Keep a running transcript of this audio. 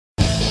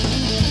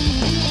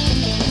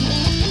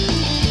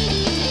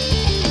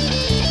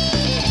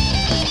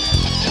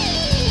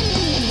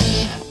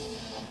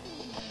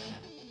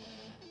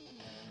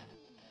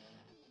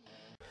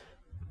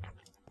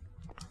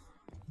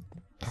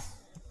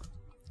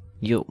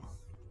Yo.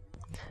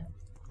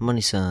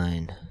 Money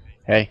sign.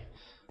 Hey.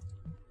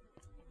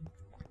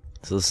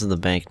 So this is the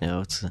bank now.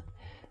 It's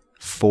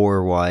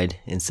 4 wide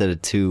instead of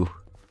 2.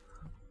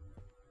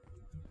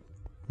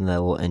 And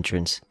that little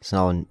entrance. It's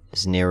not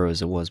as narrow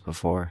as it was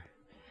before.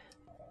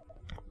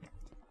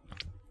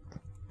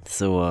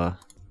 So,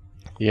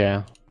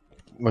 Yeah.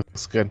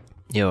 Looks good.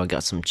 yo, I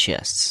got some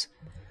chests.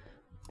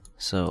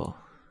 So,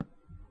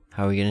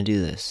 how are we gonna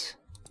do this?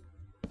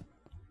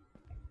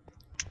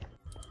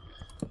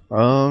 I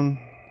don't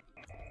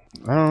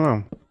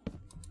know.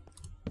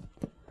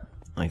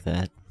 Like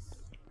that?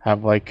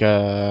 Have like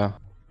yeah.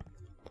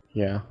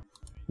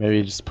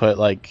 Maybe just put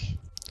like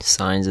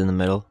Signs in the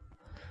middle?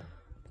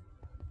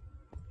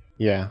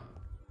 yeah.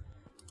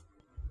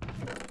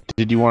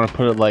 Did you want to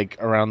put it like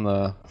around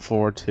the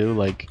floor too?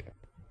 Like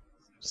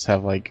just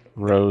have like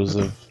rows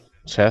of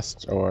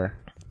chests, or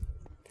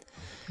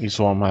you just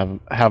want to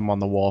have them on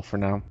the wall for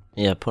now?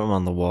 Yeah, put them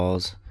on the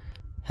walls.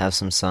 Have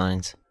some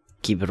signs.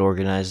 Keep it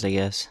organized, I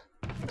guess.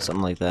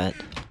 Something like that.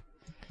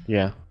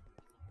 Yeah.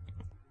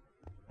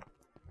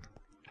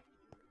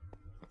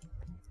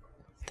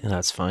 I think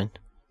that's fine.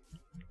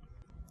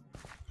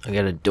 I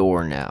got a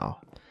door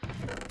now.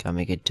 Gotta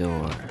make a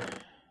door.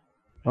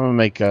 I'm gonna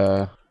make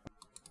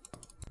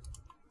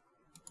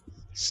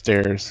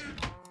stairs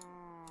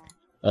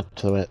up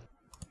to it,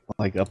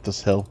 like up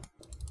this hill.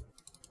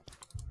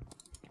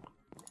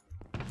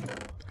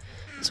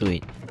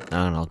 Sweet.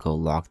 Now I'll go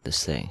lock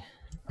this thing.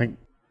 Like,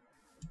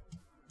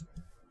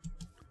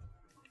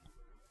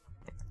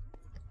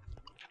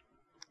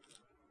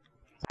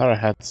 thought I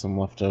had some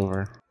left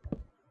over.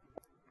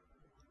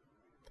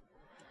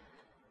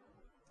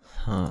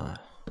 Huh.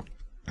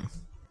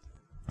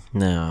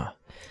 Now.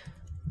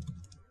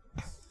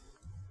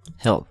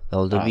 Help.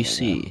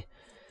 LWC.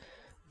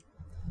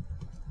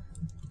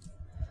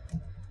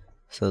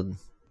 So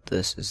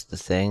this is the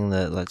thing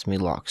that lets me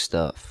lock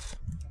stuff.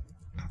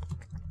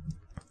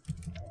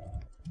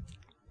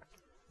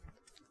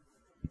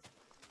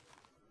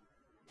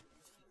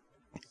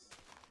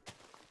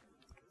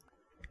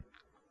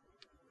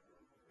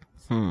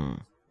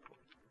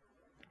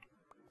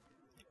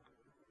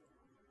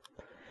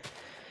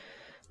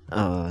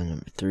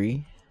 Number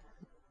 3?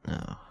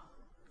 No.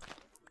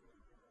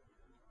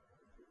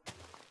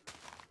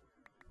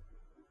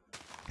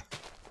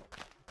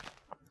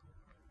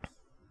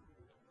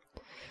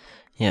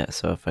 Yeah,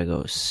 so if I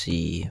go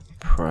C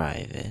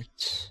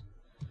private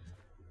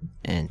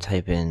and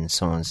type in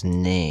someone's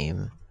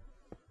name.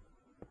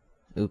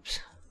 Oops.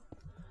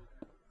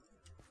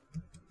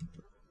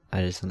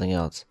 I did something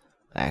else.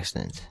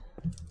 Accident.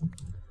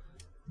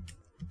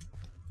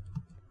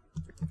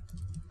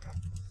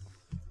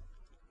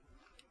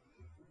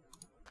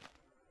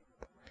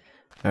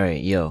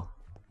 Alright, yo.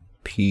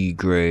 P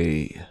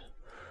Gray.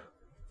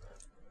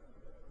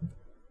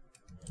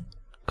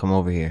 Come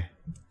over here.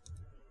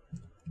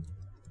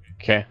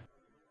 Okay.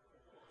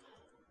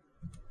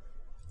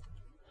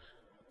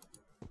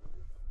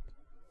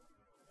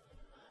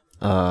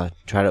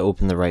 Try to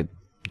open the right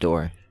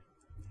door.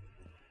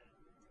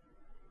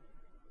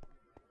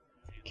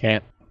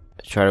 Can't.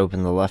 Try to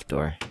open the left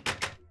door.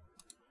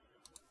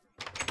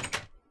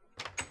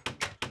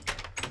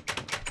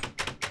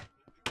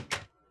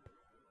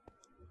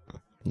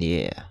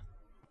 Yeah.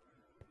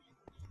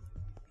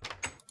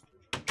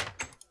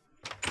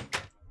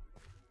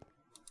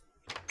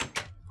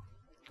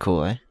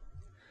 Cool, eh?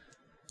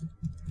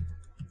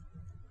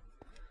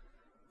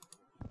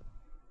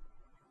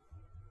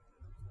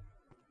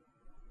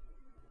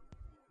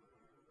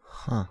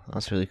 Huh,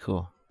 that's really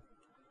cool.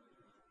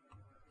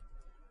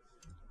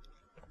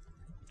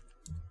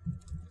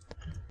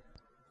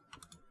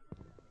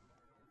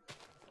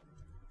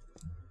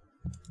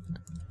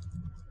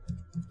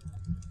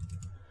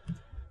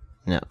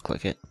 Now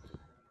click it.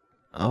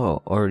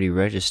 Oh, already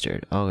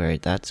registered.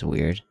 Alright, that's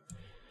weird.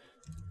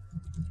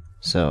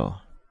 So,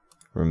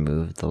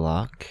 remove the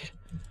lock.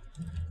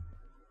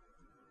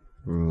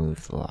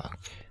 Remove the lock.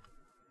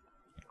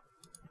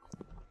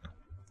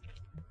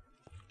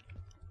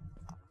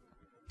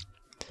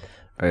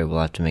 Alright,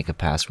 we'll have to make a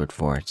password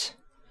for it.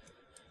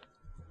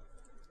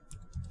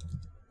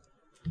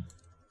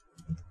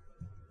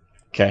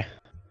 Okay.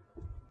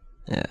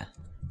 Yeah.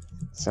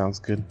 Sounds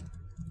good.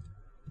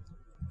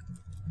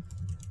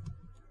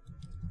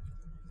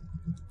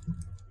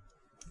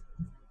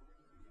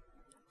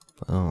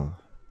 Boom.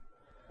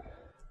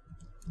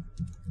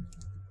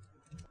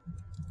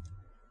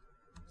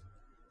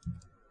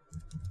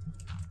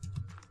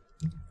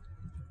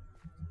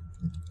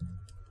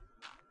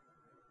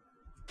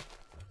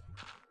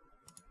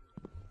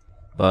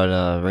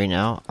 But right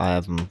now I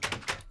have them.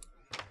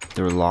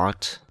 They're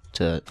locked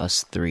to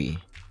us 3,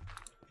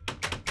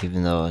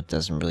 even though it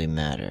doesn't really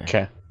matter.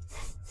 Okay.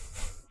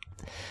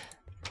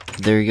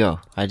 There you go.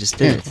 I just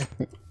did it.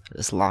 I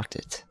just locked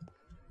it.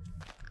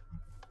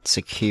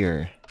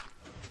 Secure.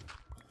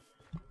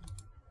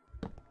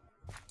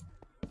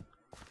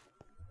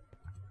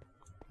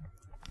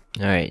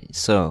 Alright,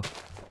 so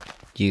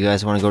do you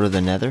guys want to go to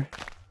the Nether?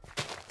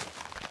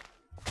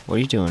 What are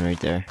you doing right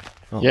there?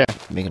 Oh, Yeah.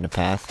 making a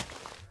path.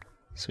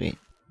 Sweet.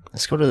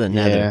 Let's go to the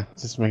Nether. Yeah,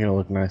 just making it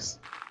look nice.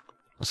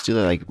 Let's do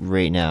that like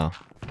right now.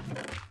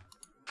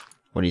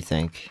 What do you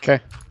think? Okay.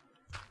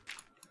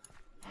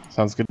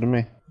 Sounds good to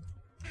me.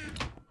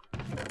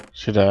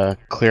 Should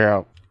clear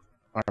out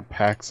our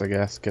packs, I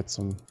guess. Get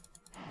some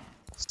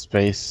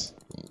space.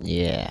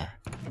 Yeah.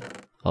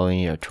 Oh, we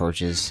need our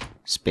torches,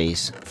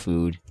 space,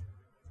 food,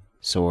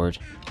 sword.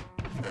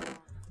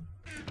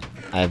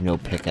 I have no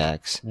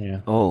pickaxe.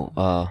 Yeah.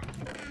 Oh,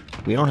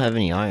 we don't have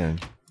any iron.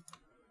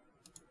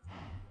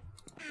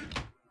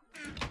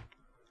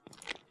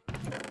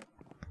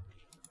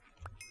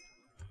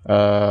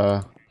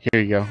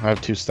 Here you go. I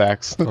have 2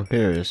 stacks. Oh,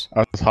 here it is.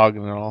 I was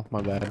hogging it all.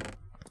 My bad.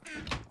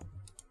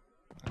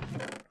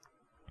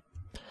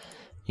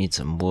 Need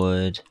some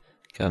wood.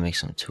 Gotta make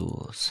some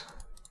tools.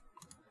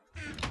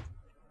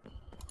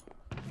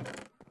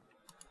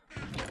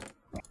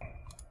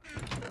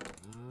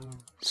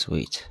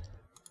 Sweet.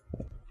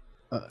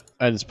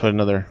 I just put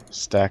another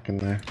stack in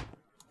there.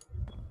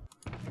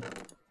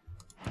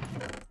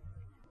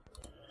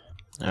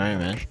 Alright,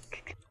 man.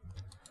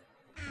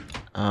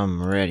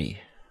 I'm ready.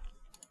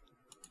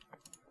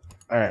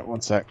 Alright,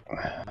 1 sec.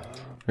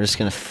 We're just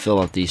gonna fill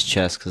up these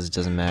chests because it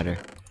doesn't matter.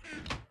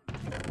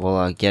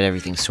 We'll get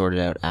everything sorted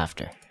out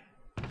after.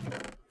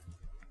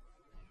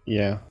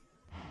 Yeah.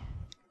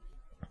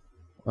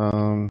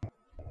 I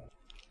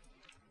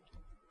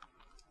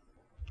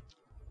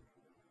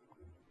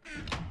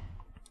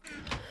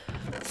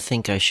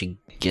think I should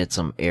get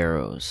some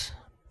arrows.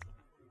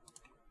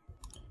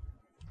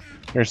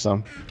 Here's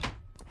some.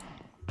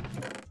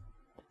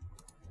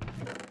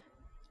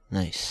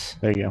 Nice.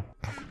 There you go.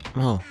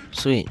 Oh,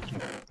 sweet.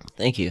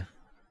 Thank you.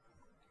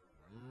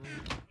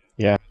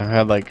 Yeah, I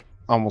had like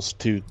almost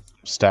 2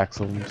 stacks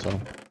of them,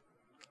 so.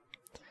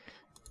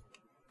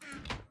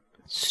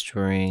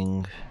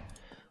 String,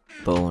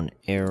 bow and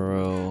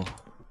arrow.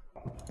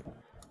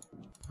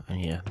 I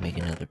need to make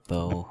another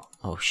bow.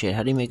 Oh shit,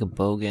 how do you make a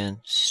bow again?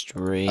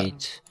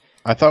 Straight.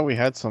 I thought we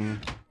had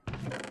some.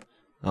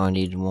 Oh, I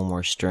need one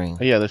more string.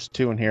 Oh, yeah, there's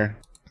 2 in here.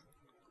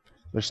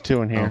 There's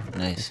 2 in here. Oh,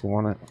 nice. If you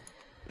want it.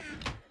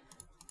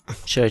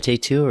 Should I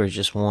take 2 or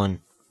just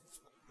 1?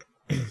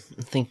 I'm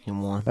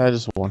thinking 1.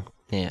 Just 1.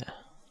 Yeah.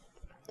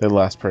 They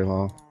last pretty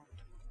long.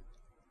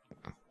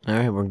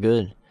 Alright, we're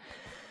good.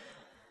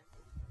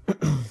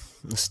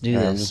 Let's do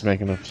I'm this. just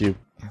making a few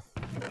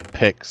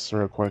picks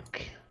real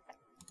quick.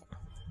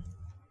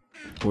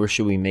 Where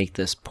should we make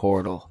this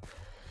portal?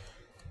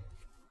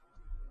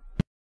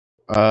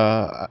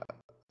 I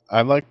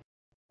like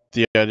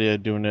the idea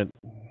of doing it.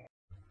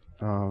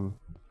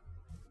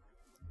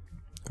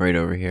 Right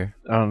over here.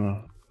 I don't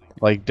know,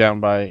 like down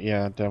by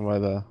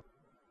the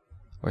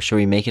Or should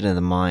we make it in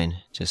the mine?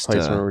 Just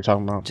place where we're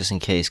talking about. just in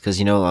case, because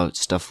you know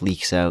stuff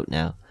leaks out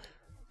now.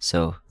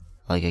 So,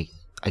 like a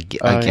Oh,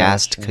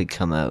 gas yeah, could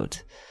come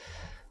out.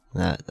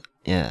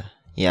 Yeah.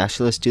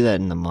 Actually, let's do that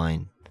in the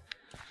mine,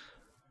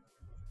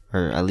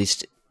 or at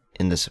least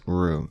in this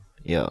room.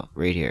 Yo,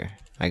 right here.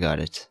 I got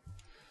it.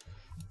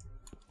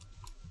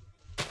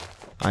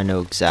 I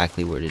know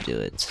exactly where to do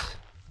it.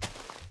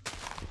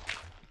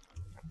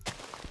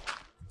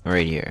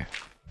 Right here.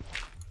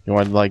 You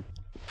want like,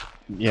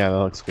 yeah, that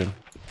looks good.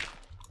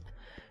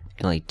 You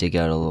can like dig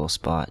out a little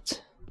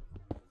spot.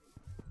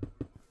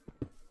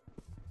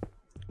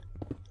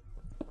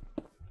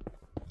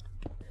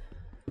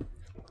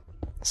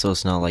 So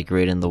it's not like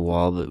right in the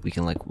wall, but we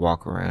can like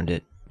walk around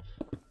it.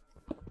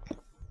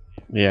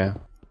 Yeah.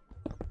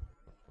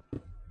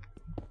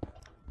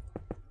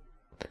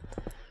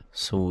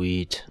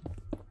 Sweet.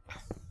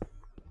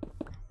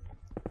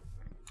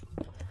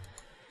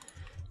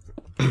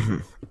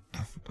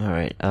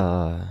 Alright,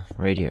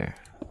 right here.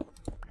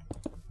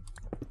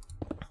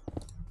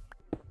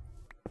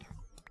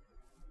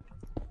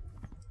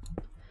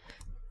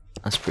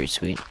 That's pretty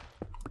sweet.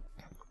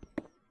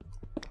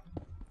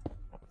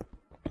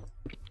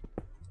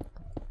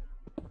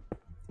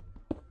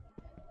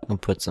 I'll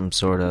put some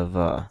sort of,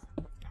 I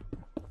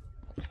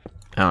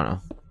don't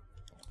know.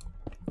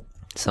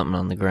 Something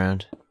on the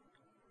ground.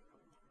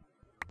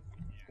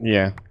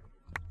 Yeah.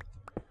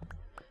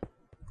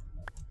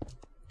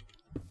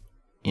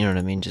 You know what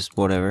I mean? Just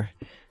whatever.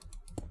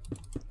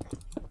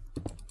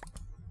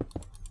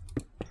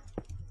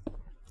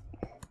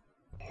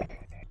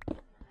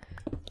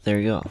 There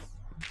you go.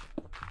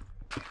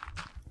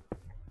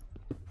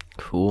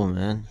 Cool,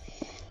 man.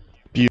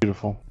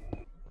 Beautiful.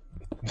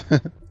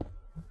 This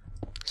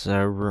is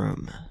our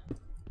room.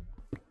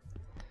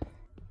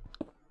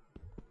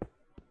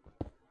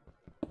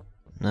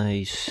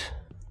 Nice.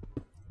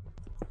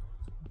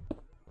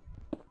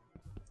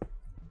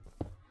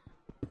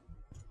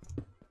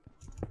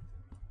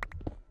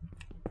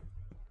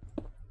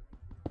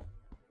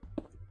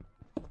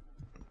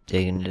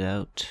 Digging it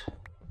out.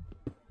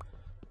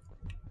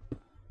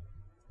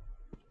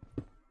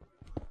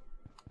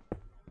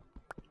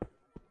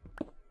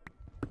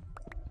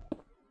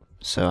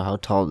 So how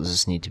tall does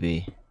this need to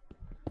be?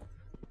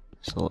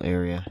 This little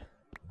area.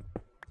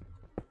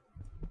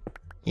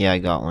 Yeah, I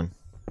got one.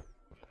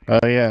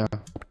 Oh yeah.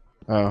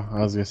 Oh, I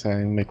was gonna say I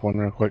can make one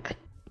real quick.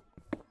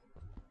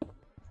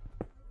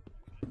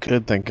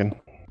 Good thinking.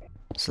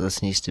 So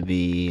this needs to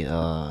be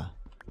good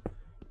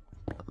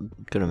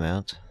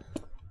amount.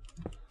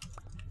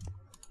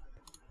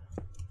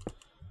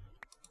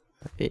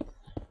 Right.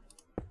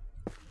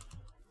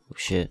 Oh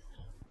shit.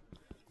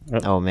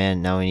 Yep. Oh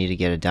man, now we need to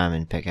get a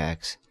diamond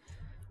pickaxe.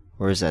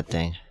 Where's that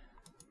thing?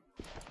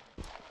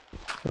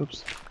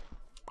 Oops.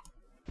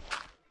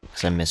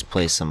 Because I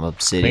misplaced some I think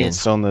obsidian.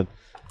 it's still in the.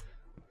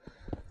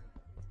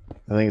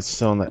 I think it's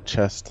still in that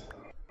chest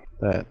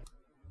that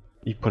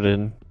you put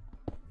in.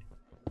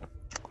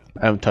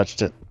 I haven't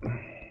touched it.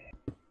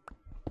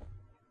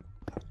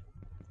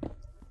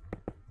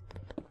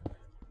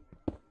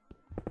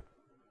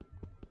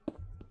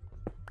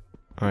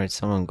 Alright,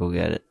 someone go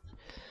get it.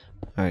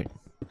 Alright,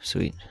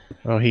 sweet.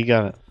 Oh, he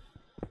got it.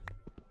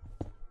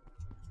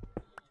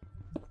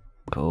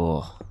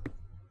 Cool.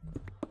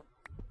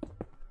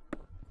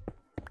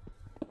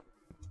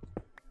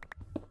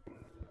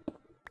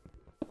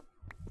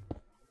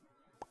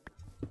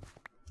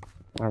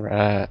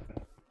 Alright.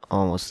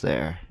 Almost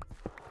there.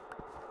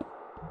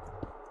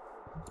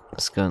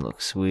 It's gonna look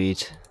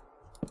sweet.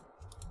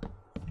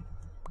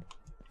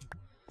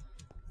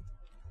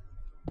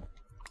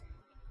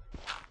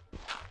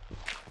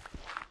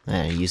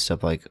 Man, I used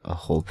up like a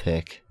whole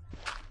pick.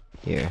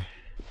 Here.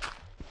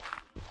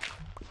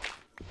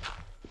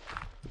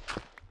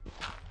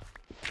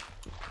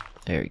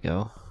 There we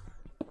go.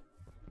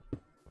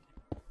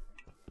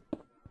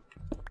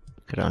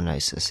 Look at how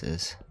nice this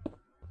is.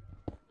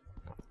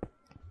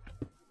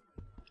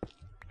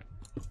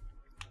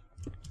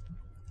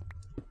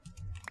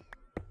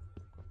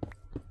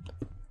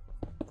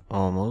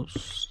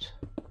 Almost.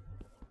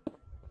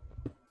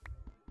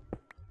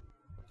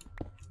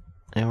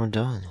 And we're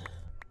done.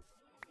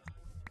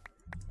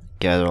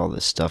 Gather all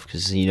this stuff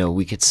because, you know,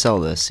 we could sell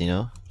this, you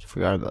know?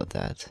 Forgot about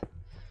that.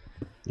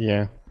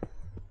 Yeah.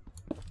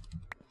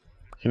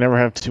 You never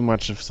have too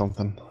much of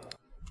something.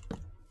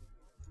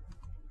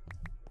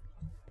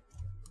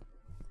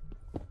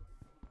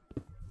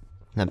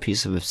 That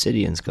piece of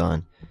obsidian's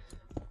gone.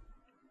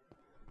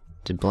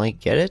 Did Blank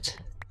get it?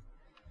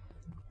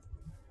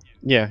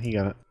 Yeah, he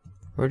got it.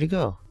 Where'd he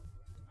go?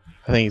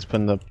 I think he's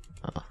putting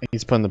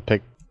the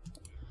pick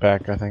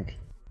back, I think.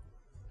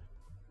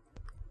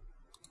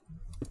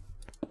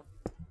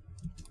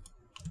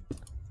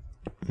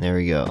 There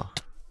we go.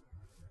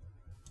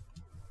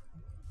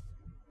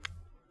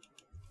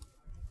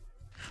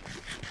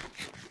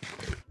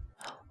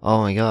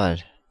 Oh my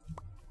god.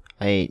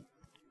 I ate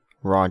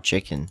raw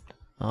chicken.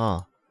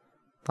 Oh,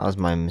 that was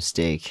my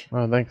mistake.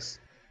 Oh, thanks.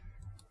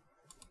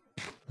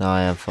 Now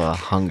I have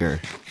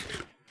hunger.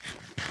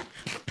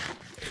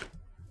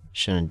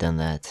 Shouldn't have done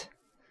that.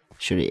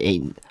 Should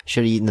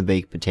have eaten the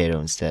baked potato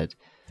instead.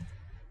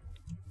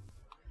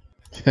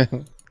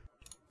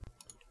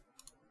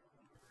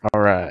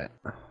 Alright.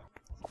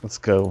 Let's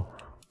go.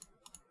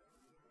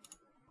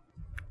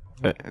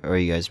 Are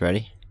you guys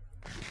ready?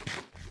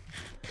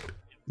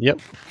 Yep.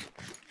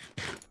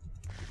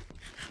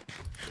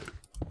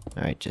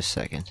 Alright, just a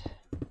second.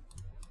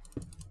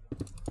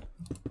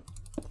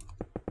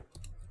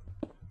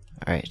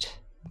 Alright.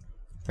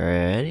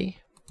 Ready?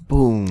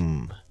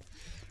 Boom!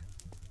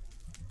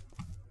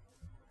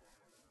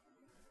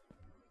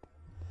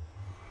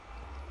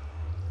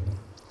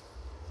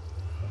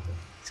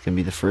 It's gonna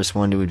be the first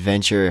one to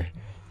adventure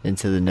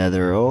into the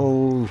Nether.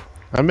 Oh!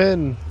 I'm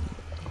in.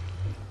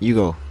 You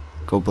go.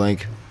 Go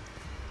Blank.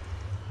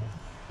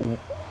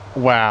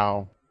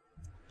 Wow.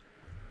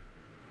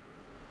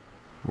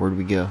 Where'd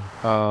we go?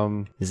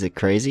 Is it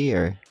crazy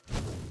or?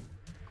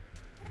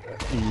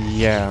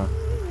 Yeah.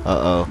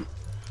 Uh-oh.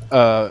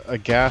 A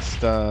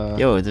ghast,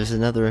 Yo, there's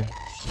another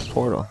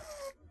portal.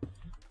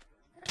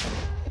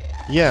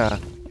 Yeah.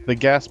 The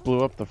gas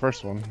blew up the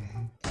first one.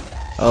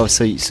 Oh,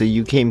 so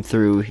you came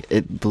through,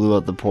 it blew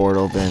out the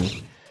portal, then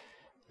it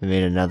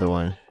made another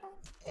one.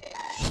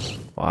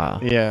 Wow.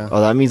 Yeah. Oh,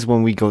 that means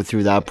when we go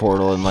through that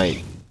portal, it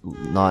might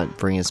not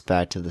bring us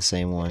back to the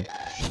same one.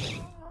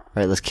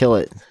 Alright, let's kill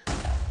it.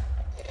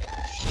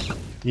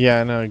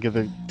 Yeah, I know. Get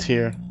the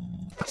tier.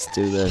 Let's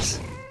do this.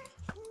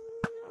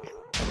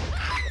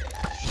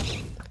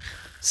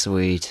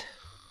 Sweet.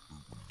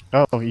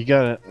 Oh, you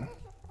got it.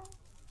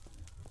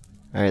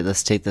 Alright,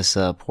 let's take this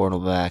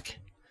portal back.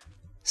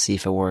 See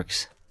if it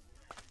works.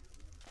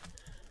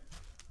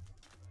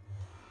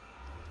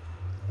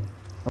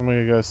 I'm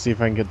gonna go see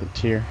if I can get the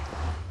tier.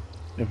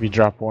 If you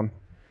drop one.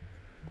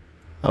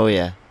 Oh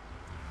yeah.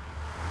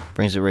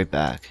 Brings it right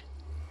back.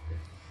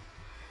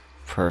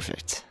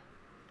 Perfect.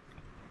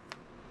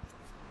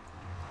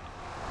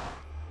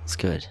 It's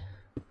good.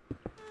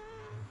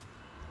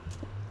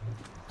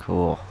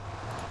 Cool.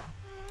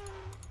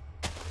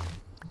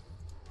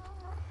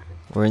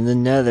 We're in the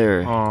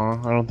Nether.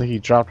 Aw, I don't think he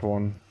dropped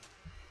one.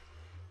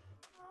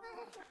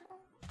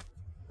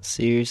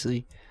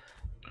 Seriously?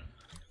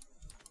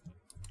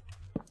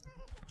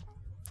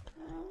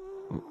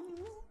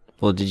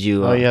 Well, did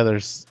you? Oh yeah,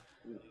 there's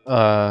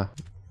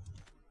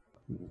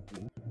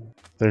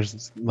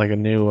like a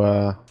new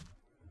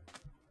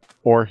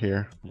Or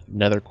here,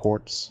 Nether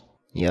quartz.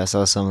 Yeah, I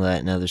saw some of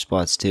that in other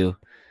spots too.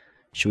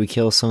 Should we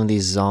kill some of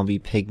these zombie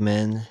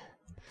pigmen?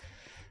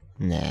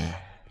 Nah,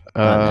 not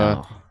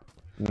now.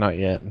 Not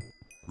yet.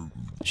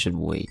 Should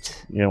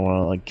wait. You don't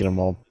want to like get them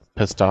all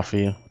pissed off of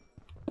you,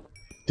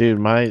 dude.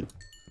 My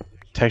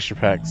texture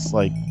pack's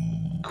like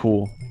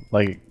cool.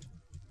 Like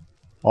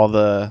all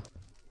the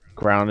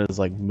ground is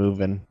like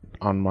moving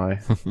on my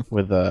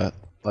with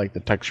like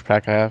the texture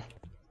pack I have.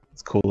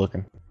 It's cool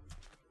looking.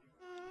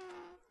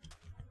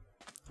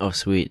 Oh,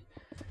 sweet.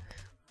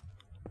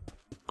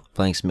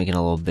 Blank's making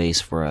a little base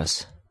for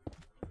us.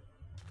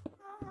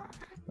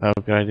 Oh,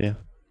 good idea.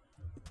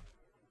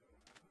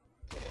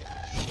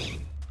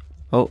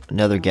 Oh,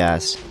 another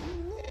gas.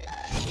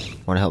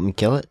 Want to help me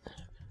kill it?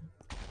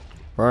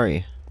 Where are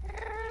you?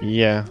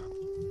 Yeah.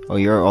 Oh,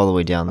 you're all the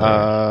way down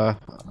there.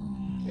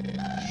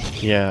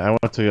 Yeah, I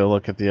went to go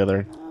look at the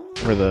other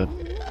where the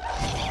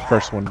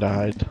first one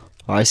died.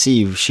 Oh, I see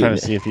you Trying shooting.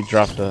 to see if he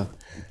dropped a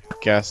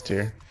gas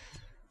tier.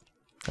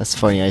 That's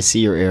funny. I see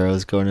your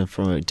arrows going in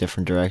from a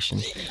different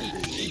direction.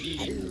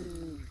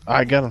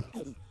 I got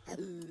him.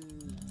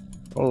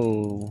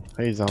 Oh,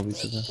 hey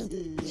zombies.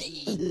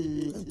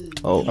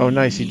 Oh, Oh,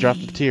 nice. He dropped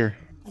a tier.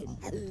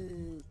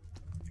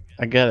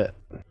 I get it.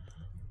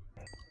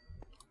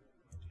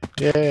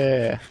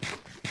 Yeah.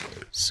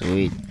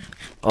 sweet.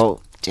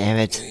 Oh, damn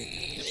it.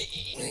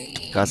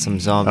 Got some I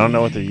zombies. don't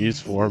know what they're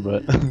used for,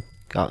 but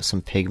Got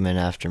some pigmen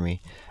after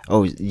me.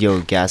 Oh,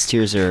 yo, gas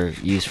tiers are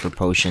used for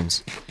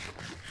potions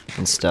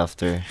and stuff.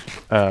 They're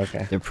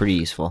okay. pretty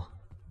useful.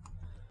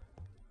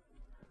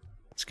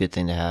 It's a good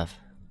thing to have.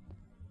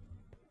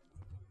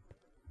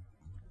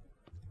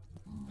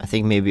 I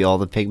think maybe all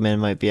the pigmen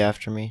might be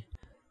after me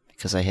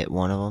because I hit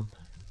one of them.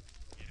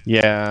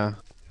 Yeah,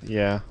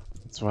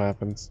 that's what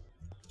happens.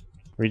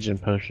 Regen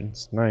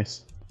potions,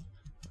 nice.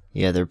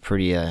 Yeah, they're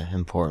pretty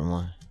important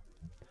one.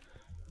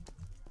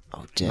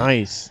 Oh, damn.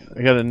 Nice.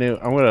 I got a new.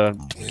 I'm gonna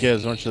get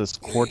as much of this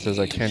quartz as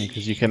I can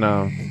because you can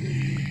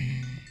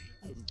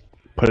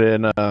put it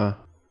in a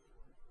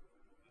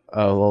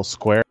little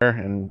square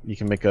and you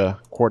can make a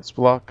quartz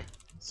block.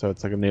 So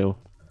it's like a new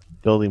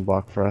building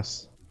block for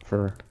us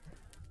for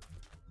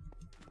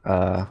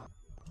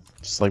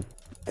just like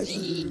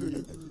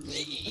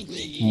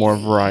more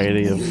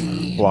variety of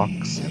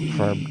blocks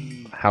for our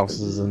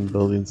houses and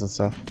buildings and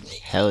stuff.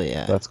 Hell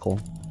yeah. That's cool.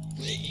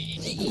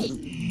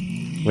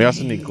 We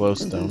also need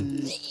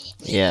glowstone.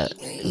 Yeah,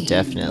 That'd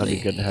definitely.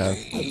 be good to have.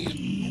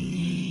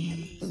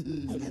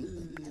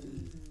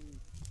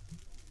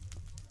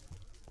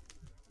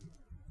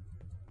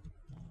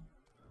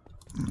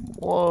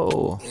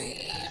 Whoa.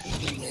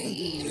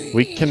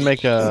 We can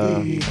make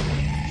a.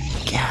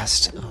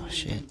 Gassed. Oh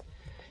shit.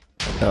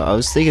 I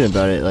was thinking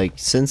about it, like,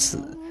 since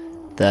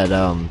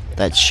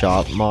that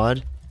shop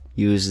mod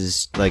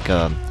uses like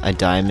a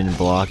diamond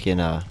block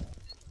and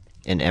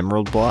an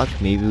emerald block,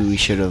 maybe we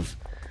should have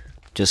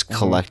just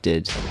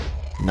collected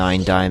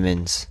 9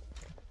 diamonds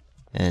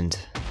and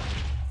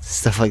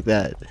stuff like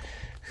that.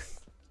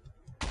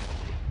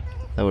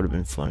 That would have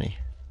been funny.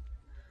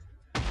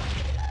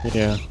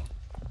 Yeah.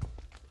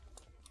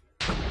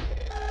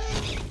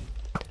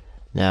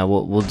 Now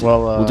we'll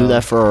do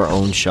that for our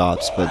own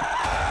shops, but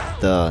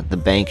the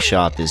bank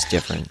shop is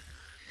different.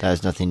 That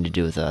has nothing to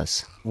do with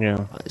us.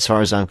 Yeah. As far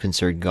as I'm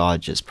concerned,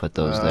 God just put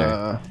those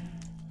there.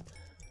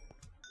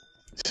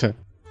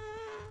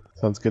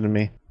 Sounds good to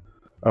me.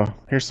 Oh,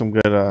 here's some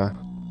good,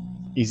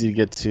 easy to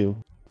get to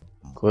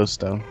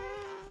glowstone.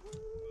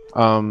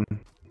 I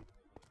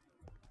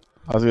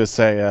was gonna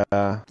say,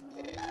 what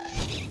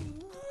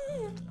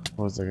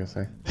was I gonna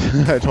say?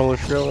 I totally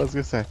forgot what I was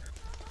gonna say.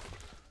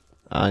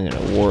 I'm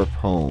gonna warp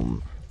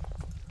home.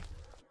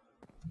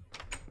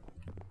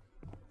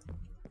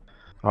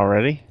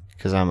 Already?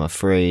 Because I'm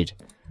afraid.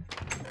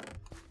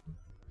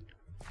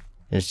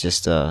 It's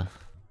just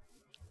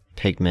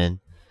pigmen.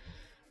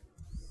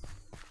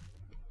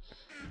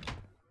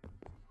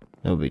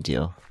 No big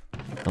deal.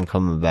 I'm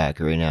coming back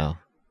right now.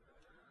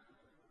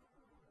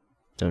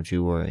 Don't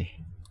you worry.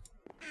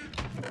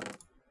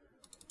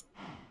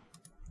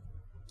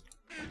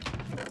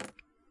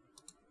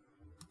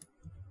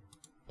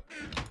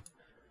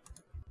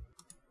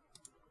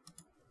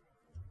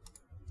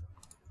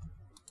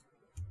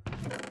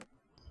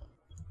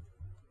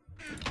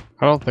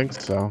 I don't think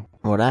so.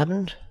 What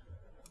happened?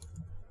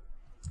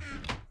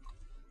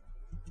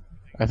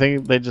 I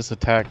think they just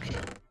attack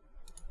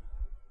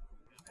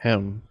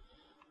him.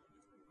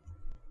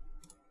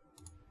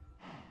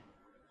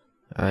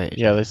 Alright.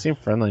 Yeah, they seem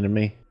friendly to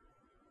me.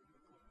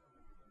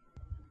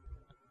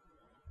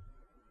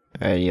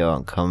 Alright, yo,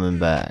 I'm coming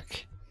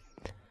back.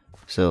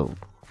 So,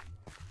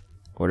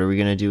 what are we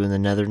gonna do in the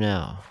Nether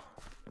now?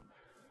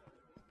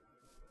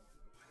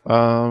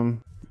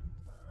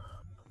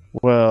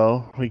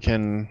 Well, we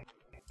can.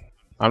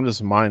 I'm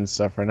just mining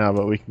stuff right now,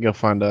 but we can go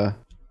find a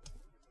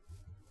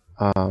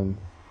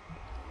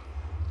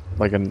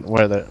like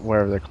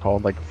wherever they're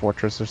called, like a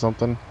fortress or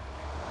something,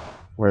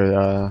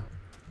 where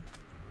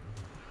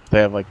they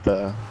have like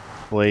the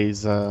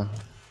blaze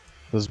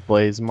those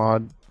blaze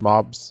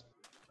mobs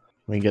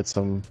We get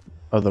some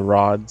of the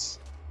rods.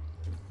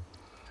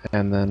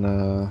 And then,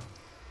 I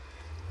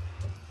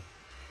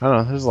don't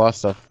know, there's a lot of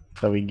stuff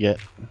that we get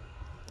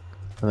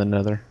in the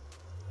Nether.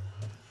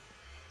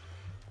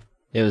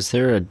 Yeah, was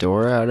there a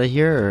door out of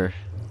here, or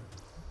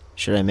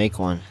should I make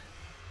one?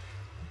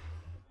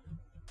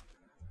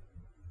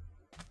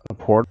 A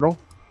portal?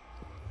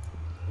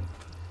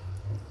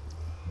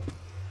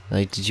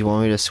 Like, did you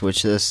want me to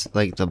switch this,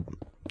 like, the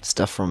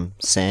stuff from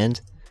sand?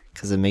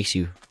 Because it makes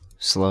you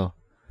slow.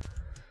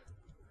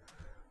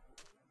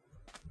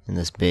 In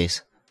this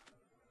base.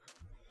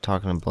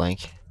 Talking to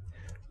blank.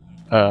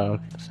 Oh,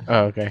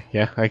 okay.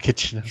 Yeah, I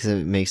get you now. Because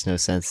it makes no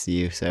sense to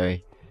you,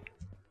 sorry.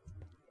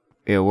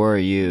 Yeah, where are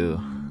you?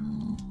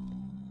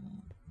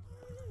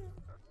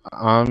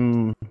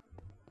 I'm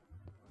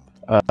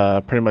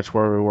pretty much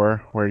where we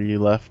were, where you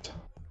left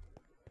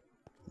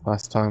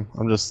last time.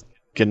 I'm just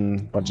getting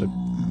a bunch of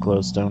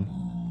glowstone.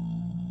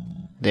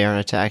 They aren't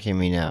attacking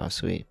me now,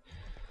 sweet.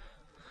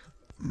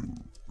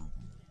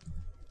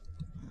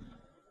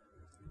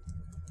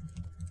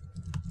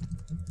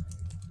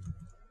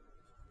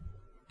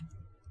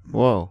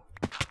 Whoa.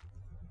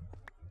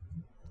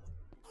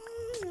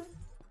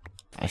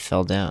 I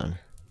fell down.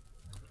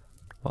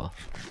 Well,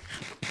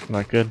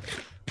 Not good.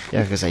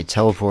 yeah, because I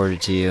teleported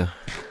to you.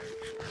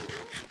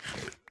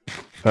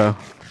 Oh,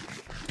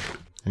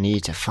 I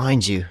needed to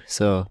find you,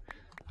 so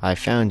I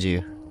found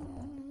you.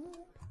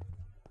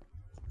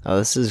 Oh,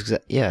 this is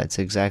yeah, it's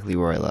exactly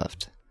where I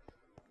left.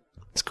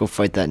 Let's go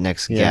fight that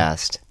next Yeah.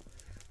 ghast.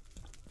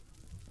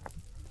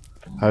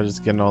 I was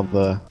just getting all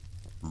the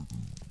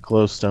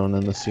glowstone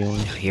in the ceiling.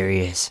 Oh, here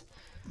he is.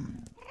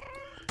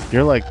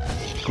 You're like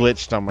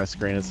glitched on my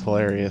screen. It's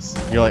hilarious.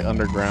 You're like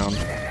underground.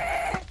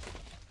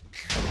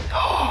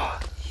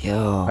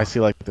 Yo. I see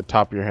like the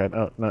top of your head.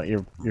 Oh no,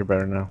 you're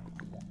better now.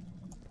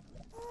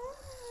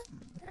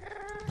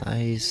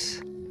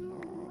 Nice.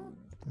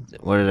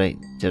 What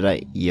did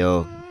I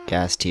yo,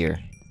 gas tier.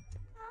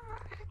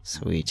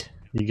 Sweet.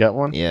 You got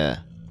one? Yeah.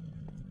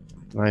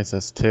 Nice.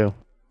 That's two.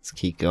 Let's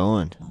keep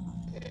going.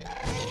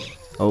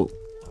 Oh,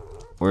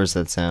 where's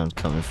that sound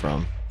coming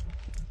from?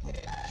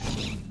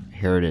 I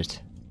heard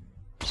it.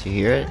 Did you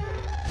hear it?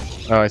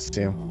 Oh, I see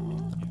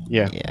him.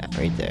 Yeah. Yeah,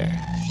 right there.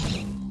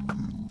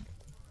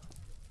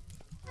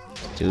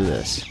 Let's do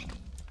this.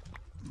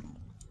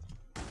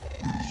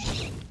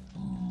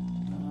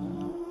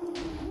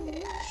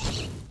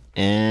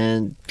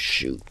 And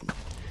shoot.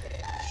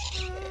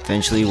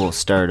 Eventually we'll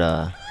start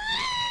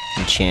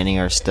enchanting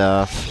our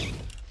stuff.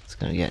 It's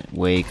gonna get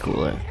way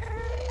cooler.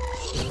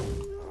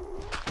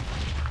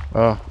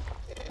 Oh.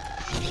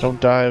 Don't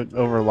die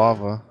over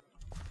lava.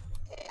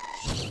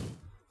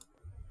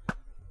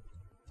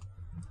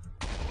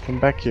 Come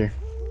back here.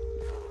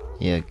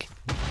 Yeah,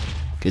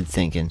 good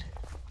thinking.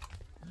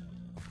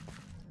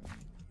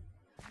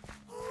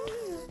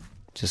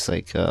 Just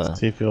like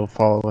See if you'll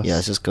follow us. yeah,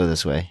 let's just go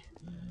this way.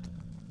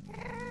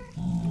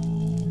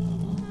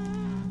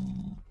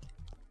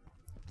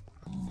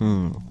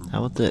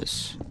 How about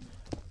this?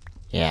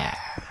 Yeah.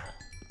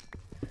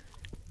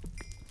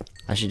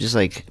 I should just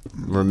like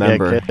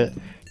remember Yeah, get it.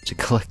 to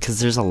collect, because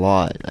there's a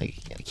lot. Like,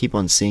 I keep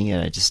on seeing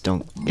it, I just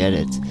don't get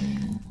it.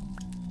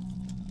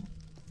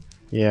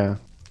 Yeah.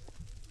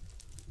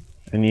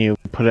 And you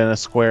put in a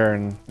square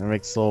and it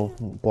makes a little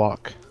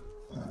block.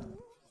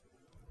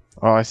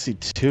 Oh, I see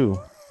two.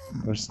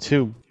 There's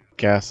two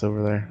gas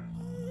over there.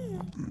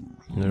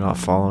 They're not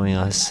following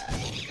us.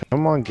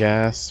 Come on,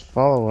 gas.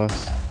 Follow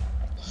us.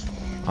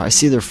 I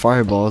see their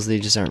fireballs, they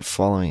just aren't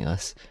following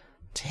us.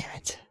 Damn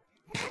it.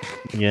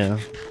 Yeah.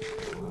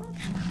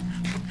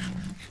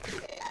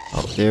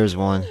 Oh, there's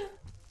one.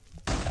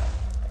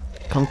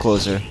 Come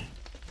closer.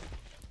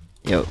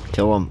 Yo,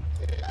 kill him.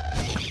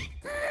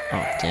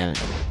 Oh, damn it.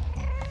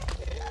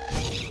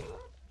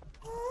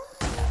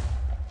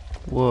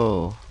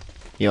 Whoa.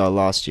 Yo, I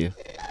lost you.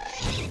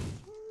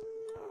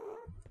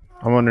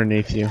 I'm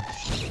underneath you.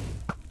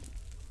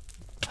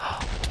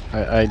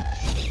 I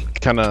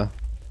kind of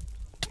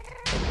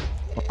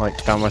like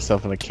found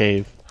myself in a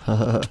cave.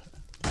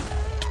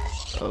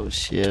 Oh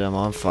shit, I'm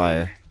on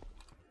fire.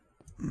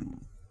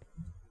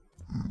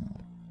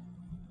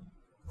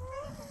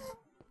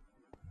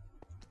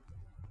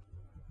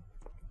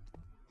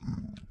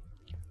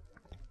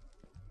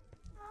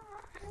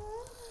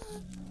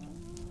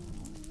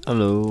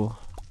 Hello.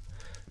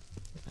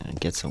 And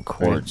get some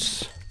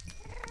quartz.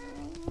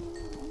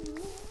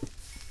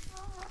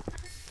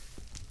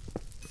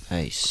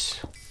 Nice.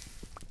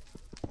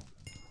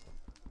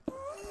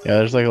 Yeah,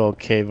 there's like a little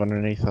cave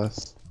underneath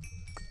us.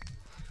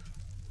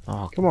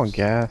 Oh, Come on,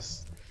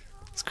 gas.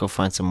 let's go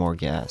find some more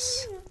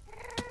gas.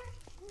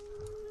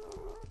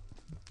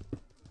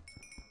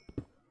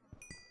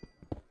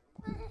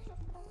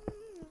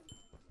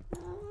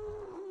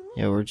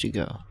 Yeah, where'd you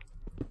go?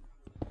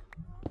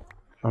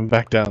 I'm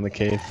back down in the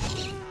cave.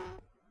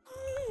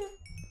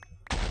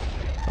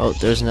 Oh,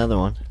 there's another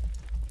one.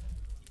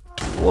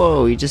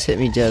 Whoa, he just hit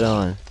me dead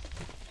on.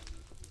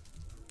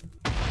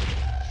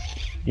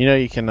 You know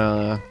you can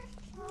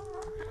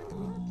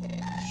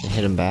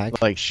hit them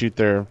back? Like shoot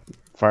their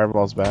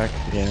fireballs back.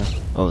 Yeah.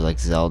 Oh, like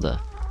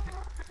Zelda.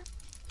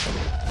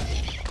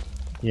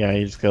 Yeah,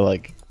 you just gotta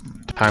like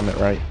time it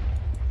right.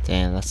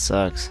 Damn, that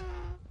sucks.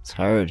 It's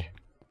hard.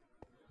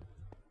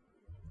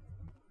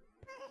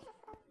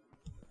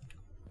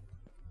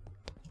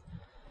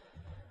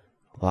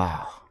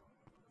 Wow.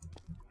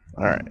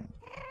 Alright.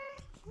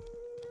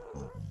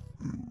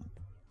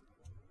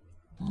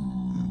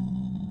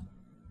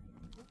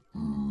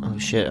 Oh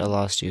shit, I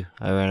lost you.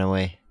 I ran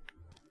away.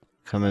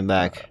 Coming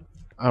back.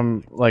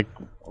 I'm like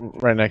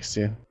right next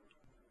to you.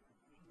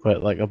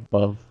 But like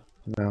above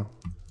now.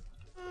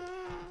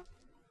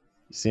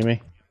 You see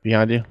me?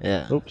 Behind you?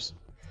 Yeah. Oops.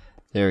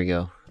 There we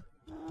go.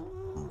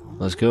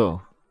 Let's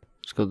go.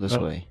 Let's go this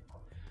Oh. way.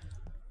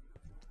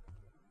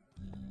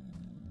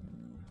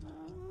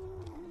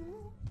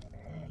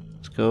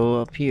 Let's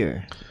go up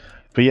here.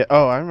 But yeah,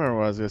 oh, I remember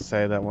what I was gonna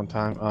say that one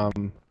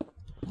time.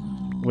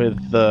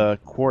 With the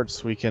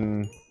quartz, we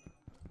can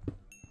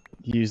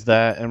use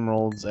that,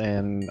 emeralds,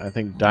 and I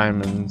think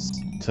diamonds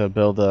to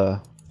build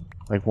a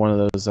like one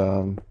of those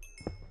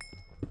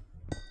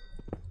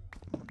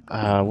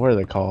what are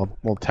they called?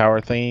 Little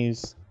tower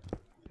thingies.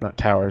 Not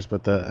towers,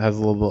 but that has a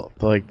little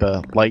like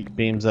the light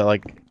beams that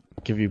like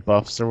give you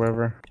buffs or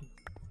whatever.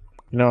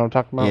 You know what I'm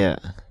talking about? Yeah.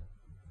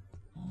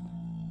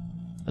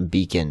 A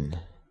beacon.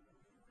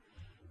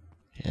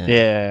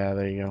 Yeah,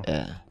 there you go.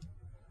 Yeah.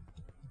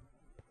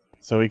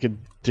 So we could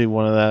do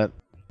one of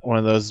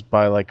those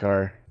by like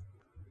our.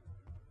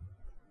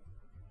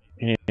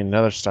 You need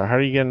another star. How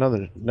do you get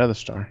another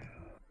star?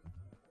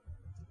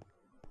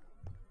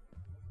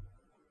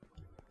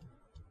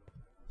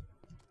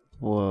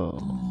 Whoa.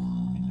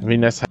 It'd be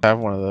nice to have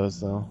one of those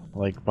though,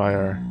 like by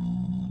our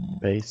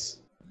base.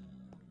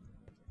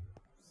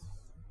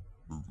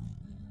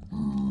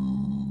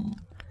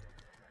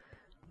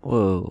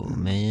 Whoa,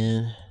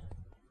 man.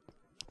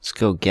 Let's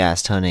go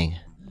ghast hunting.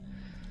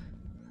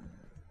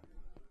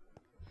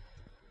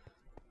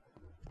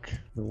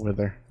 The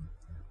wither.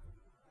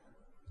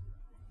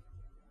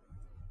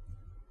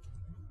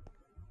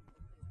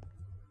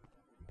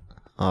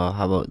 Oh,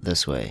 how about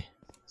this way?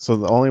 So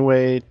the only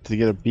way to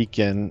get a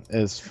beacon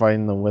is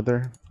fighting the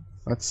wither?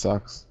 That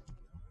sucks.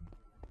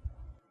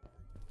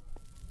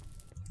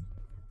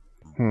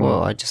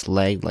 Whoa, I just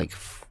lagged like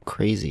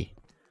crazy.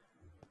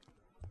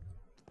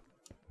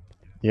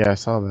 Yeah, I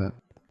saw that.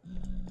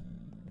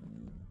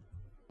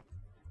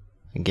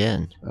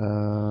 Again.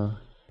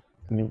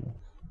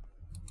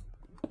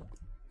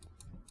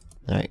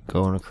 Alright,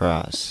 going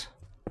across.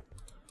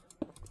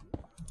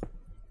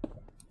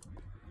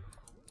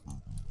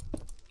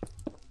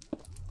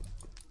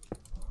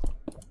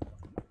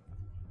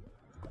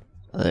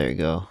 There you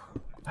go.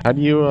 How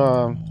do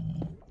you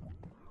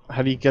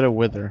get a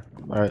wither?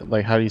 Or,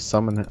 like, how do you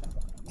summon it?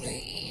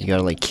 You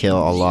gotta like kill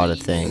a lot of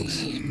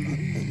things.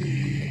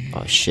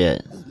 Oh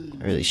shit.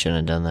 I really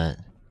shouldn't have done that.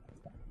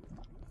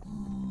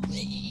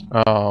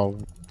 Oh,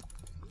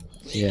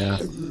 yeah.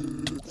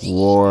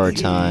 War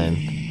time.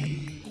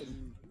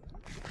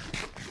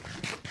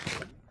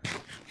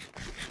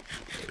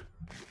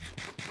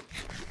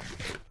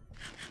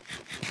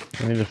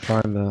 I need to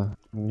find the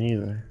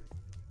Nether.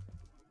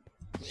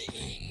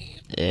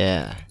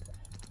 Yeah.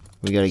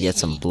 We gotta get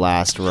some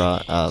blaze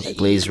rods. Oh,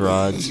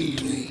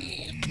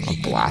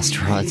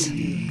 blast rods.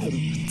 What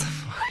the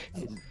fuck?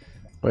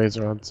 Blaze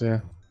rods, yeah.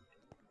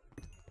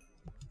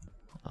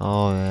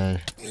 Oh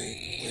man.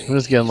 I'm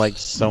just getting like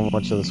so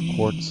much of this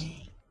quartz.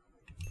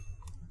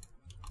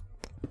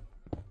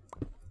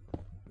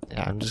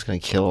 Yeah, I'm just gonna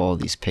kill all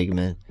these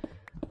pigmen.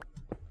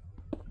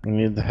 We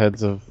need the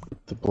heads of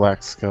the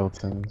black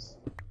skeletons.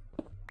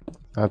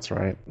 That's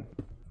right.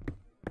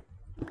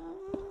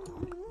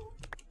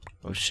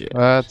 Oh shit.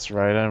 That's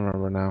right, I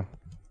remember now.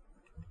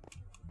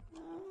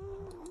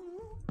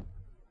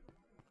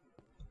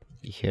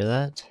 You hear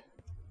that?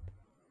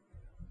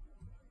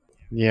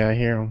 Yeah, I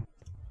hear them.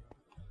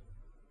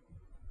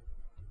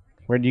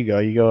 Where'd you go?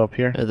 You go up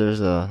here? Yeah,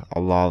 there's a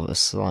lava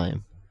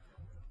slime.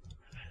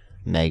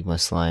 Magma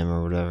slime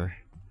or whatever.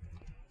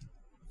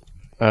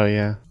 Oh,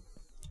 yeah.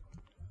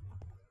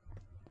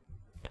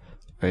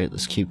 Alright,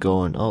 let's keep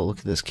going. Oh, look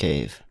at this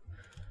cave.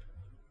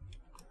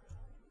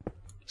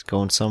 It's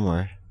going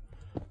somewhere.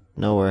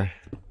 Nowhere.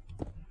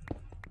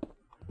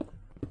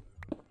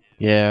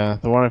 Yeah,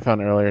 the one I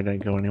found earlier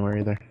didn't go anywhere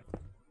either.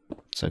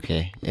 It's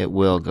okay. It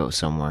will go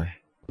somewhere.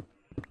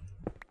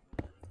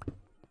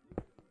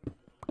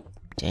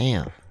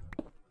 Damn.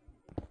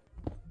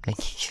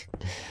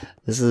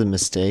 This is a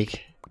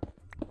mistake.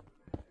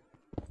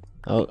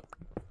 Oh.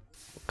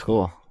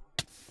 Cool.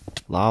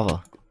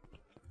 Lava.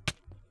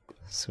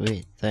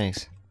 Sweet,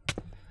 thanks.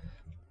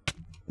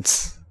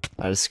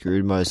 I just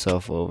screwed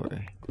myself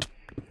over.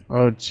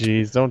 Oh,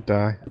 jeez, don't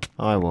die.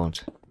 Oh, I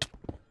won't.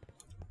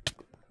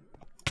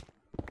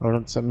 Oh,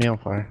 don't set me on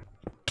fire.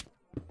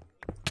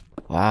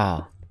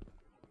 Wow.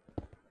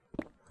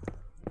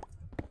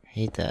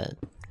 Hate that.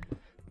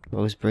 It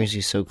always brings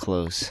you so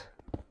close.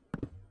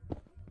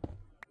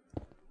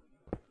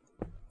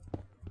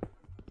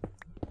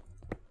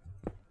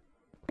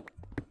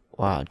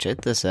 Wow, check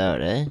this out,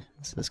 eh?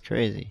 This is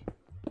crazy.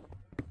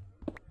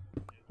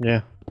 Yeah.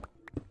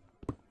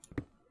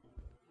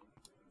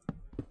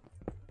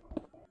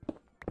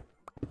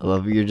 I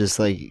love you're just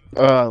like,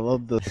 I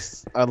love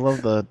this. I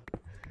love the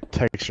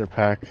texture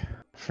pack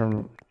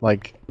from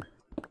like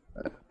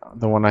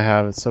the one I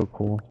have. It's so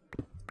cool.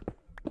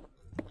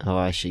 oh,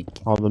 I should.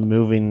 All the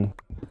moving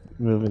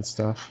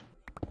stuff.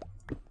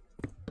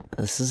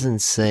 This is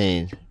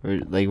insane.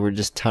 We're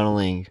just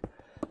tunneling,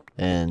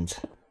 and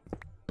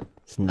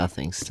it's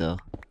nothing still.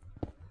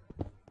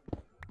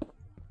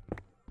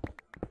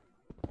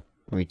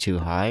 Are we too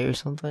high or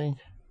something?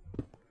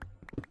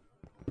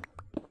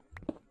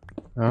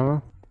 I don't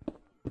know.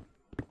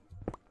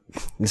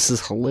 This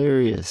is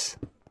hilarious.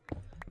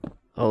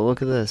 Oh,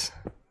 look at this.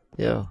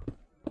 Yo.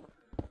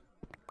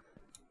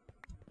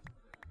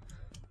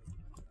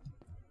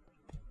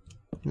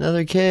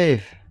 Another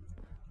cave.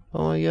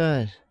 Oh my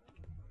god.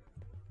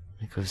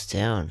 It goes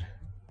down.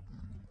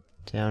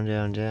 Down,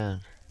 down,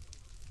 down.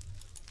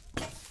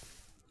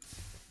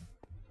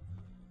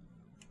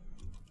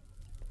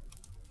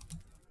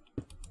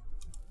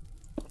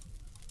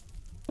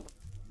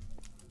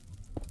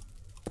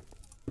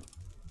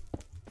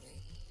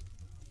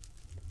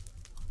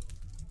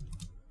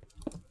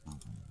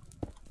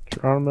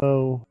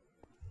 Geronimo.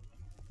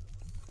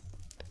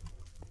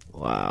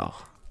 Wow.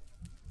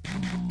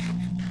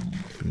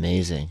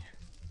 Amazing.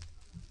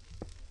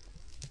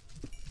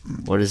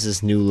 What is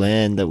this new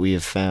land that we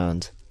have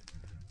found?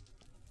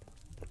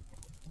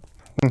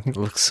 It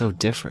looks so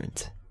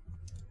different.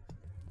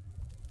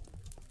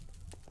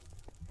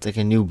 It's like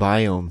a new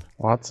biome.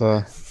 Lots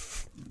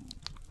of.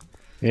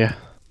 Yeah.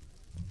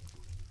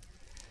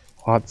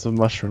 Lots of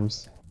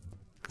mushrooms.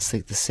 It's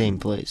like the same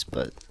place,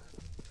 but...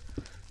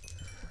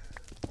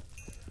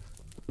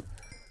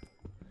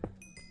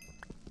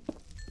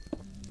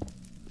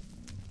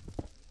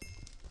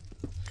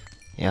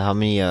 Yeah, how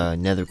many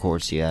nether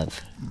quartz do you have?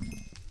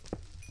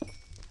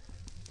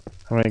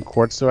 How many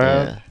quartz do I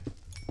have?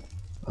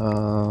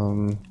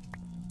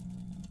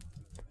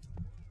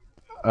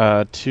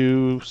 Yeah.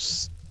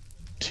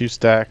 Two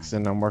stacks,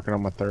 and I'm working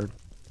on my third.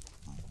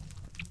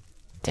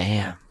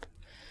 Damn.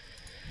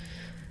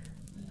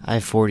 I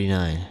have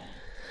 49.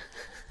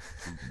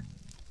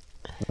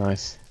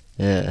 Nice.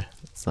 Yeah,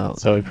 it's not...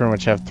 So we pretty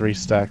much have 3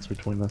 stacks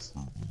between us.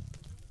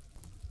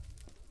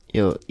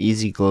 Yo,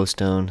 easy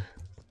glowstone.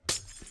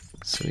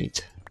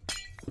 Sweet.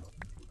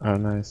 Oh,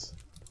 nice.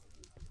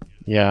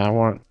 Yeah, I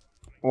want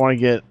to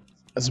get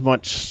as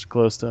much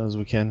glowstone as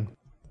we can.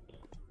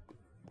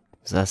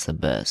 'Cause that's the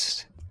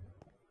best.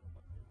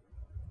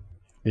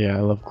 Yeah, I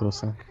love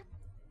glowstone.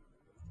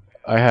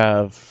 I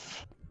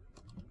have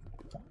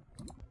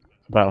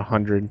about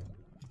 100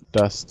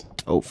 dust.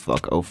 Oh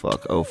fuck, oh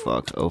fuck, oh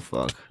fuck, oh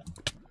fuck.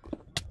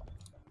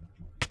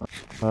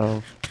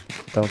 Oh,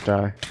 don't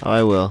die. Oh,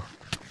 I will.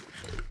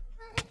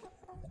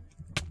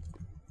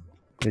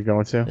 You're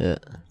going to? Yeah.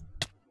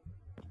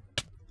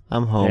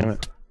 I'm Damn home.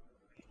 it.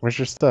 Where's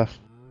your stuff?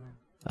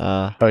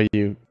 Oh,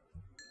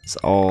 it's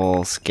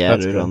all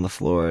scattered good. on the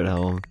floor at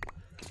home.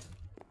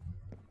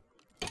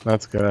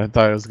 That's good. I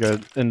thought it was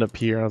gonna end up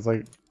here. I was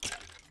like, I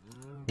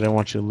didn't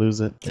want you to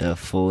lose it. Yeah,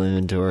 full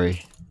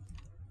inventory.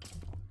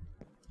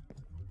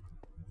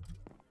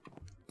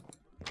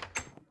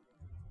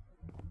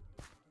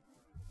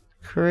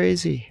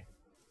 Crazy.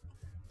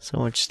 So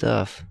much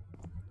stuff.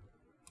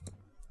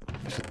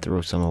 Should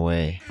throw some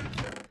away.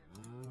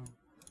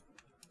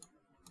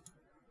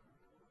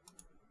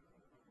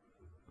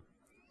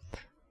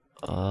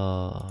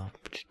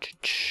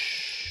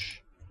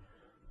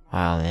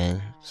 Wow,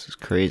 man, this is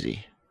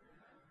crazy.